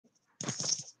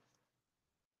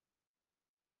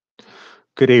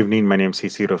Good evening. My name is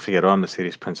Isidro Figueroa. I'm the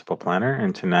city's principal planner,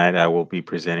 and tonight I will be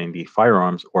presenting the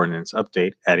firearms ordinance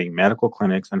update, adding medical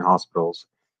clinics and hospitals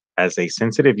as a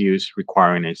sensitive use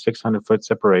requiring a 600-foot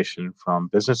separation from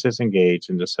businesses engaged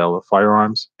in the sale of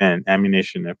firearms and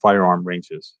ammunition at firearm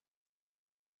ranges.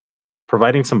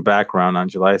 Providing some background, on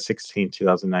July 16,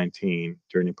 2019,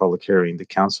 during a public hearing, the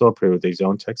council approved a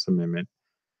zone text amendment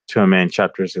to amend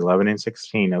chapters 11 and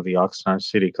 16 of the Oxnard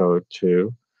City Code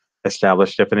to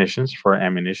establish definitions for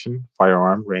ammunition,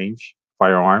 firearm range,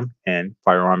 firearm and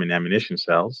ammunition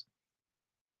sales,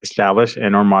 establish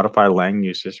and/or modify land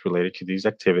uses related to these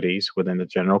activities within the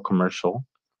general commercial,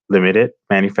 limited,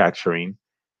 manufacturing,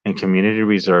 and community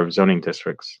reserve zoning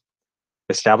districts,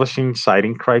 establishing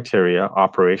siting criteria,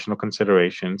 operational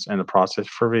considerations, and the process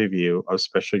for review of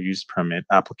special use permit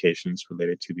applications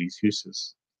related to these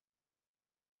uses.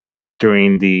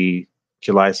 During the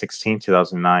July 16,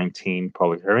 2019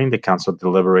 public hearing, the council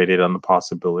deliberated on the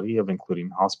possibility of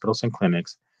including hospitals and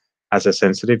clinics as a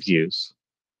sensitive use.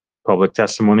 Public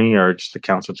testimony urged the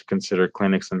council to consider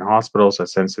clinics and hospitals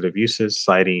as sensitive uses,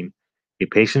 citing the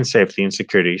patient safety and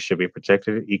security should be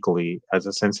protected equally as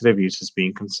a sensitive use is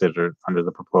being considered under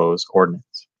the proposed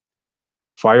ordinance.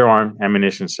 Firearm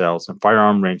ammunition sales and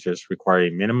firearm ranges require a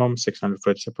minimum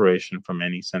 600-foot separation from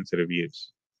any sensitive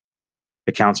use.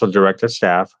 The council directed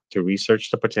staff to research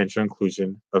the potential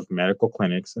inclusion of medical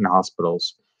clinics and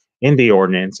hospitals in the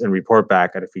ordinance and report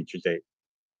back at a future date.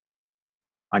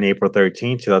 On April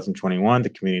 13, 2021, the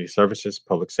Community Services,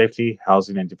 Public Safety,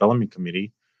 Housing, and Development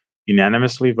Committee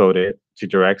unanimously voted to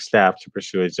direct staff to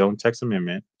pursue a zone text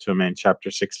amendment to amend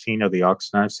Chapter 16 of the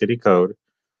Oxnard City Code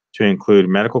to include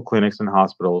medical clinics and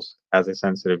hospitals as a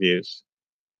sensitive use.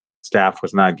 Staff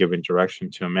was not given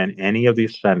direction to amend any of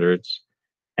these standards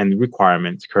and the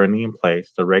requirements currently in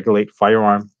place to regulate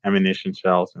firearm ammunition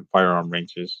sales and firearm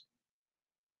ranges,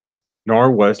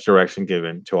 nor was direction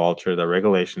given to alter the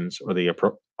regulations or the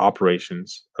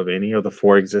operations of any of the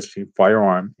four existing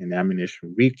firearm and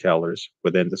ammunition retailers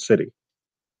within the city.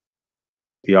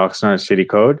 The Oxnard City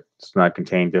Code does not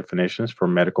contain definitions for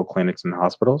medical clinics and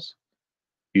hospitals.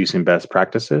 Using best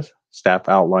practices, staff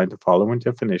outlined the following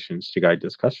definitions to guide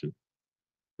discussion.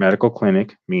 Medical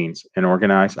clinic means an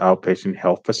organized outpatient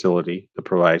health facility that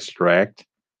provides direct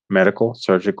medical,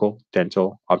 surgical,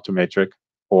 dental, optometric,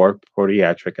 or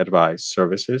podiatric advice,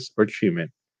 services, or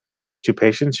treatment to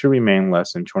patients who remain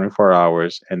less than 24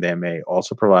 hours, and they may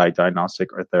also provide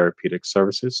diagnostic or therapeutic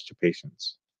services to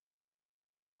patients.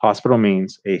 Hospital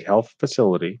means a health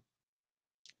facility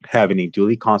having a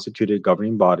duly constituted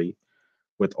governing body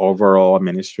with overall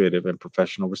administrative and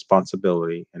professional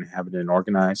responsibility and having an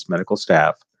organized medical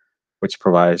staff which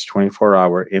provides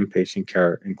 24-hour inpatient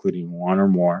care, including one or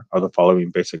more of the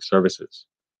following basic services: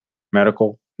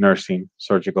 medical, nursing,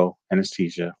 surgical,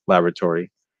 anesthesia, laboratory,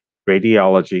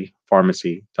 radiology,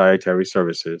 pharmacy, dietary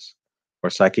services, or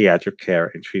psychiatric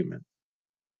care and treatment.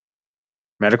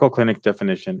 Medical clinic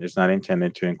definition is not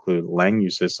intended to include land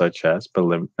uses such as,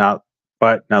 but not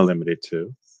limited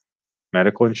to,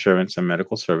 medical insurance and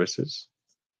medical services,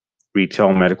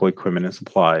 retail medical equipment and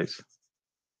supplies,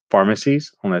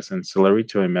 pharmacies, unless ancillary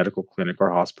to a medical clinic or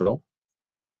hospital,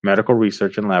 medical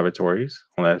research and laboratories,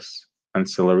 unless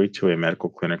ancillary to a medical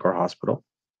clinic or hospital,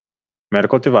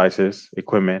 medical devices,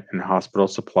 equipment, and hospital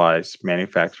supplies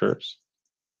manufacturers,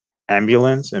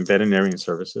 ambulance and veterinarian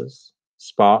services,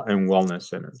 spa and wellness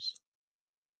centers.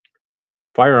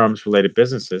 Firearms-related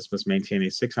businesses must maintain a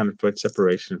 600-foot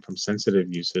separation from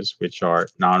sensitive uses, which are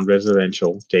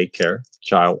non-residential daycare,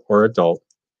 child or adult,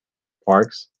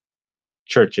 parks,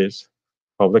 churches,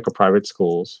 public or private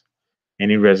schools,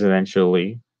 any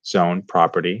residentially zoned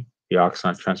property, the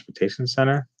Oxnard Transportation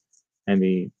Center, and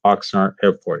the Oxnard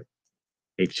Airport.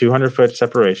 A 200-foot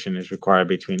separation is required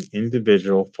between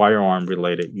individual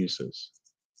firearm-related uses.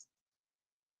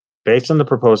 Based on the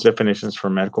proposed definitions for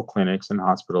medical clinics and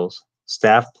hospitals,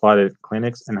 staff plotted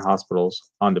clinics and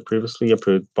hospitals on the previously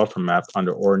approved buffer map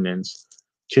under Ordinance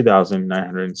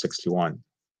 2961.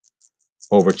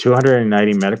 Over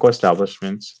 290 medical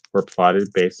establishments were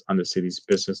plotted based on the city's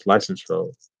business license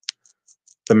road.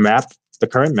 The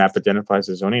current map identifies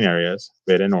the zoning areas,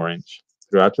 red and orange,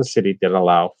 throughout the city that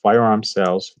allow firearm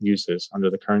sales uses under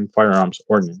the current firearms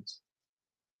ordinance.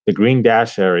 The green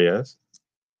dash areas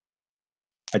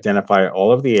identify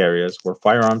all of the areas where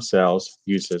firearm sales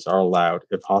uses are allowed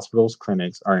if hospitals,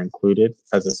 clinics are included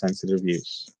as a sensitive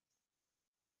use.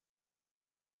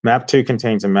 Map 2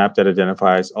 contains a map that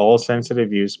identifies all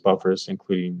sensitive use buffers,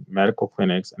 including medical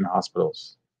clinics and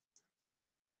hospitals.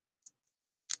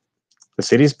 The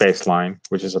city's baseline,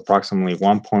 which is approximately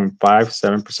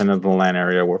 1.57% of the land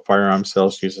area where firearm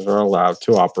sales uses are allowed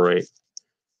to operate,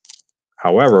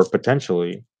 However,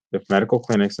 potentially, if medical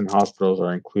clinics and hospitals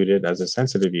are included as a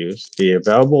sensitive use, the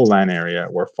available land area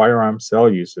where firearm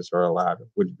sale uses are allowed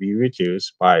would be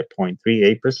reduced by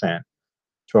 0.38%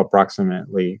 to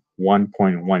approximately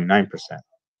 1.19%.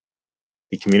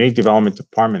 The Community Development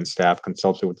Department staff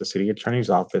consulted with the City Attorney's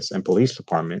Office and Police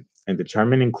Department and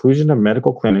determined inclusion of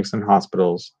medical clinics and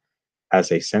hospitals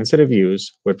as a sensitive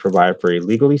use would provide for a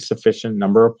legally sufficient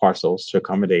number of parcels to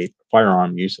accommodate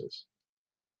firearm uses.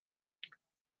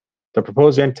 The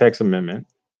proposed text amendment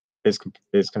is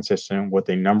consistent with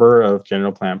a number of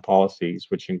general plan policies,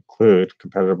 which include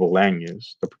compatible land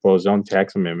use. The proposed zone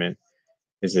tax amendment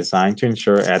is designed to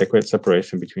ensure adequate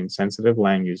separation between sensitive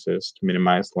land uses to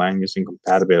minimize land use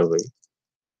incompatibility,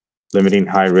 limiting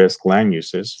high-risk land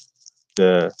uses.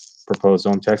 The proposed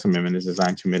zone tax amendment is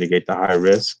designed to mitigate the high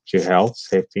risk to health,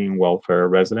 safety, and welfare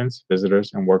of residents,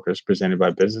 visitors, and workers presented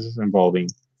by businesses involving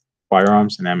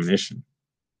firearms and ammunition.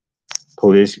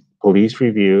 Police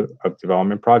review of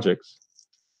development projects.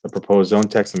 The proposed zone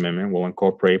tax amendment will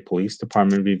incorporate police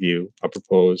department review of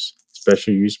proposed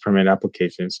special use permit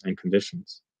applications and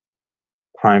conditions.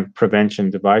 Crime prevention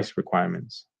device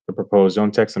requirements. The proposed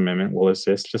zone tax amendment will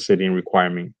assist the city in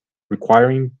requiring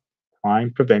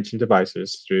crime prevention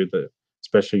devices through the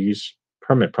special use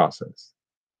permit process.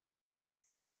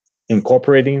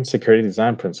 Incorporating security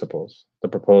design principles. The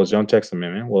proposed zone tax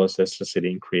amendment will assist the city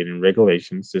in creating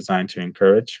regulations designed to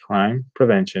encourage crime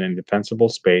prevention in defensible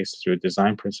space through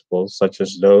design principles such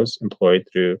as those employed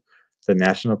through the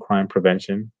National Crime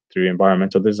Prevention through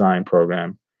Environmental Design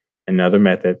Program and other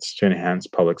methods to enhance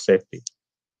public safety.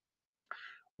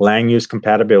 Land use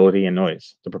compatibility and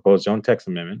noise. The proposed zone tax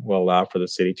amendment will allow for the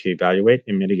city to evaluate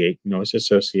and mitigate noise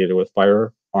associated with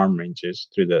firearm ranges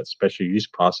through the special use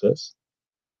process.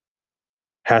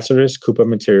 Hazardous CUPA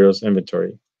materials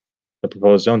inventory. The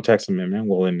proposed zone tax amendment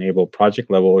will enable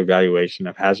project-level evaluation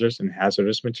of hazards and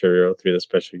hazardous material through the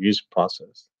special use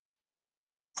process.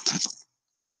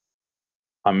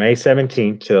 On May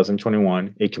 17,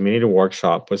 2021, a community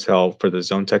workshop was held for the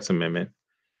zone tax amendment,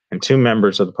 and 2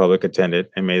 members of the public attended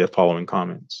and made the following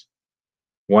comments.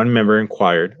 One member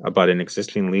inquired about an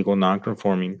existing legal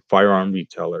non-conforming firearm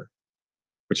retailer,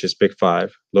 which is Big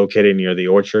 5, located near the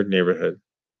Orchard neighborhood.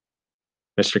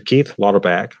 Mr. Keith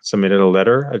Lauterbach submitted a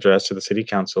letter addressed to the City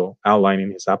Council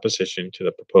outlining his opposition to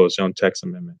the proposed zone tax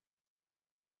amendment.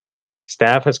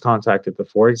 Staff has contacted the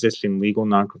 4 existing legal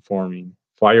non-conforming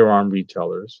firearm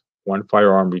retailers. One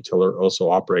firearm retailer also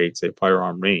operates a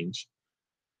firearm range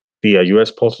via U.S.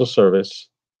 Postal Service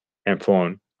and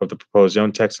phone of the proposed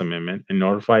zone tax amendment and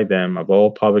notified them of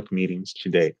all public meetings to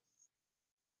date.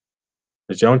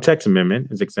 The zone tax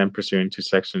amendment is exempt pursuant to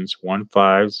sections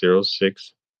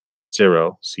 15060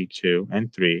 C2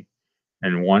 and 3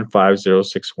 and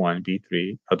 15061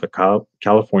 B3 of the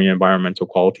California Environmental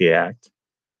Quality Act.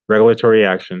 Regulatory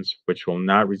actions which will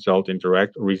not result in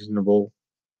direct, reasonable,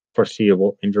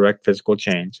 foreseeable, indirect physical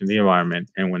change in the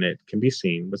environment, and when it can be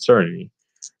seen with certainty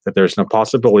that there is no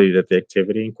possibility that the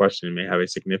activity in question may have a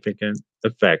significant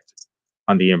effect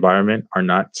on the environment, are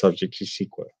not subject to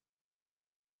CEQA.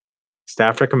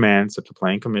 Staff recommends that the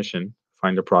Planning Commission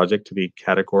find the project to be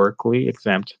categorically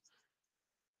exempt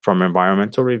from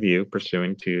environmental review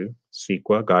pursuant to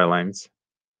CEQA guidelines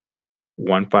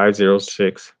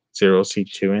 15060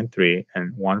 C2 and 3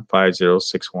 and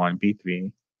 15061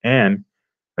 B3, and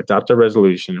adopt a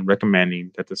resolution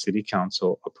recommending that the City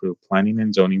Council approve planning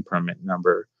and zoning permit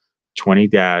number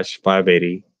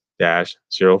 20-580-05,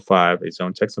 a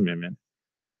zone tax amendment,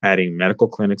 adding medical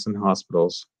clinics and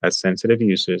hospitals as sensitive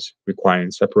uses,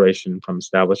 requiring separation from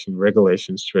establishing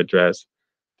regulations to address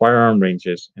firearm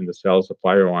ranges and the sales of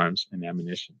firearms and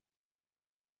ammunition.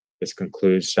 This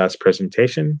concludes staff's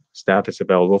presentation. Staff is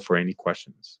available for any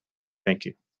questions. Thank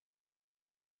you.